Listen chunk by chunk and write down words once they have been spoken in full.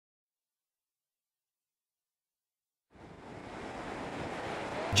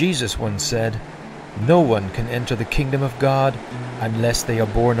Jesus once said, "No one can enter the kingdom of God unless they are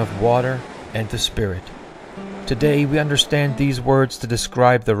born of water and the Spirit." Today we understand these words to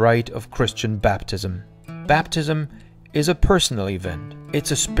describe the rite of Christian baptism. Baptism is a personal event.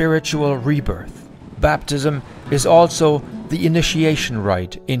 It's a spiritual rebirth. Baptism is also the initiation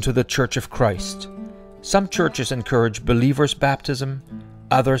rite into the Church of Christ. Some churches encourage believers' baptism,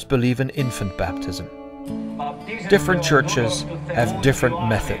 others believe in infant baptism. Different churches have different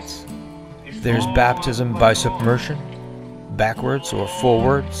methods. There's baptism by submersion, backwards or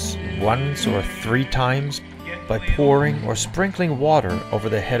forwards, once or 3 times, by pouring or sprinkling water over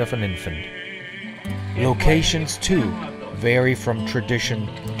the head of an infant. Locations, too, vary from tradition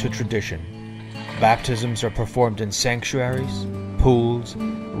to tradition. Baptisms are performed in sanctuaries, pools,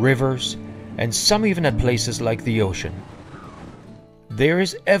 rivers, and some even at places like the ocean. There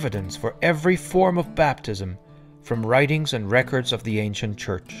is evidence for every form of baptism from writings and records of the ancient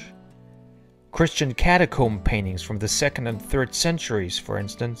church. Christian catacomb paintings from the 2nd and 3rd centuries, for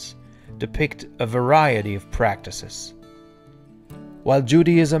instance, depict a variety of practices. While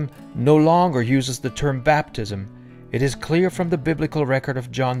Judaism no longer uses the term baptism, it is clear from the biblical record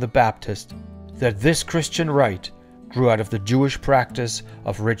of John the Baptist that this Christian rite grew out of the Jewish practice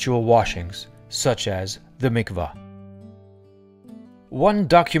of ritual washings, such as the mikvah. One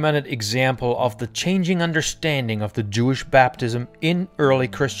documented example of the changing understanding of the Jewish baptism in early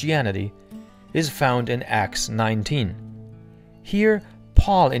Christianity is found in Acts 19. Here,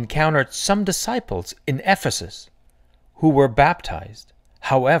 Paul encountered some disciples in Ephesus who were baptized.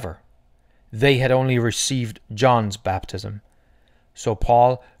 However, they had only received John's baptism, so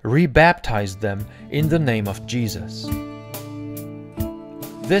Paul rebaptized them in the name of Jesus.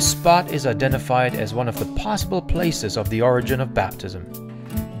 This spot is identified as one of the possible places of the origin of baptism.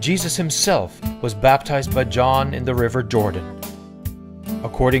 Jesus himself was baptized by John in the river Jordan.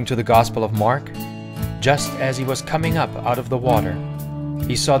 According to the Gospel of Mark, just as he was coming up out of the water,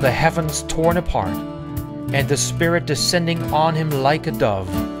 he saw the heavens torn apart, and the Spirit descending on him like a dove.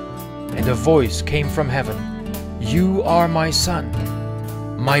 And a voice came from heaven, "You are my Son,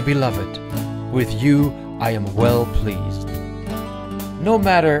 my beloved. With you I am well pleased." No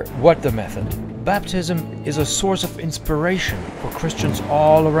matter what the method, baptism is a source of inspiration for Christians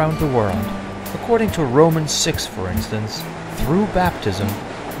all around the world. According to Romans 6, for instance, through baptism,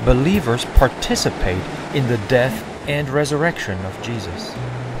 believers participate in the death and resurrection of Jesus.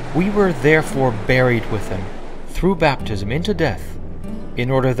 We were therefore buried with him through baptism into death,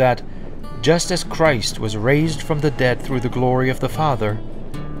 in order that, just as Christ was raised from the dead through the glory of the Father,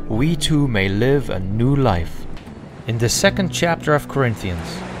 we too may live a new life. In the 2nd chapter of Corinthians,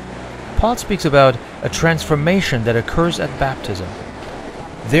 Paul speaks about a transformation that occurs at baptism.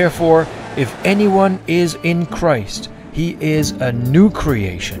 Therefore, if anyone is in Christ, he is a new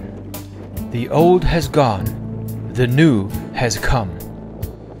creation. The old has gone, the new has come.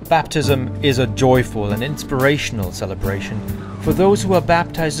 Baptism is a joyful and inspirational celebration for those who are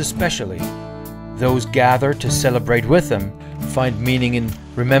baptized especially. Those gathered to celebrate with them find meaning in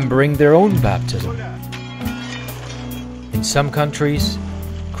remembering their own baptism. In some countries,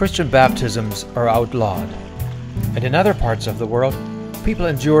 Christian baptisms are outlawed, and in other parts of the world, people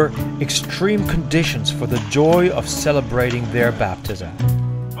endure extreme conditions for the joy of celebrating their baptism.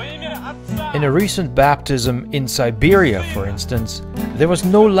 In a recent baptism in Siberia, for instance, there was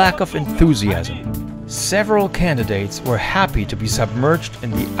no lack of enthusiasm. Several candidates were happy to be submerged in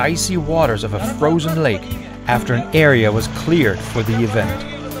the icy waters of a frozen lake after an area was cleared for the event.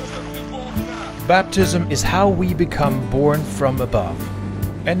 Baptism is how we become born from above,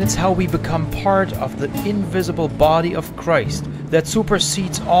 and it's how we become part of the invisible body of Christ that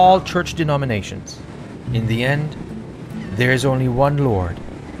supersedes all church denominations. In the end, there is only one Lord,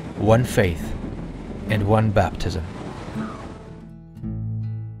 one faith, and one baptism.